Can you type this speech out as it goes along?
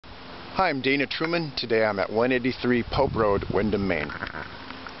Hi, I'm Dana Trumann. Today I'm at 183 Pope Road, Windham, Maine.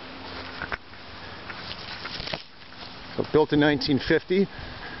 So built in 1950.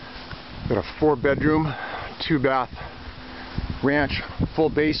 Got a 4-bedroom, 2-bath ranch, full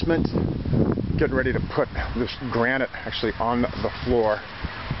basement. Getting ready to put this granite actually on the floor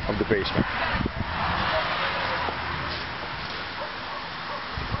of the basement.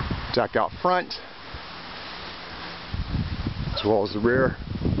 Deck out front, as well as the rear.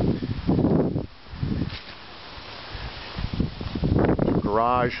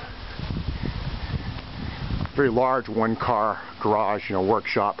 Garage, very large 1-car garage,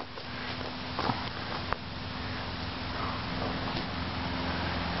 workshop.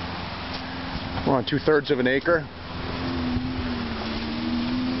 We're on 2/3 of an acre.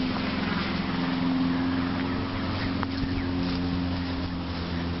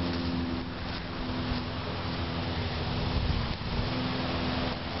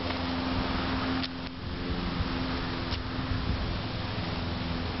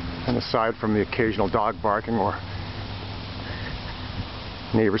 And aside from the occasional dog barking or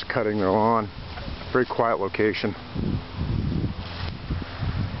neighbors cutting their lawn, very quiet location.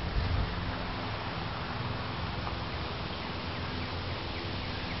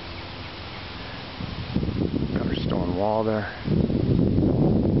 Got our stone wall there.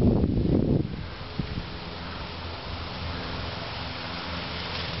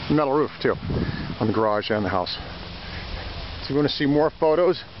 Metal roof too on the garage and the house. So if you want to see more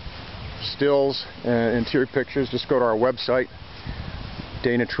photos, stills, and interior pictures, just go to our website,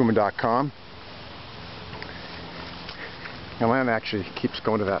 danatruman.com. And land actually keeps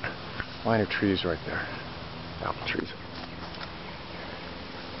going to that line of trees right there, apple trees.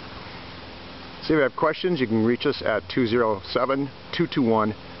 So if you have questions, you can reach us at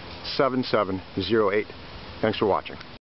 207-221-7708. Thanks for watching.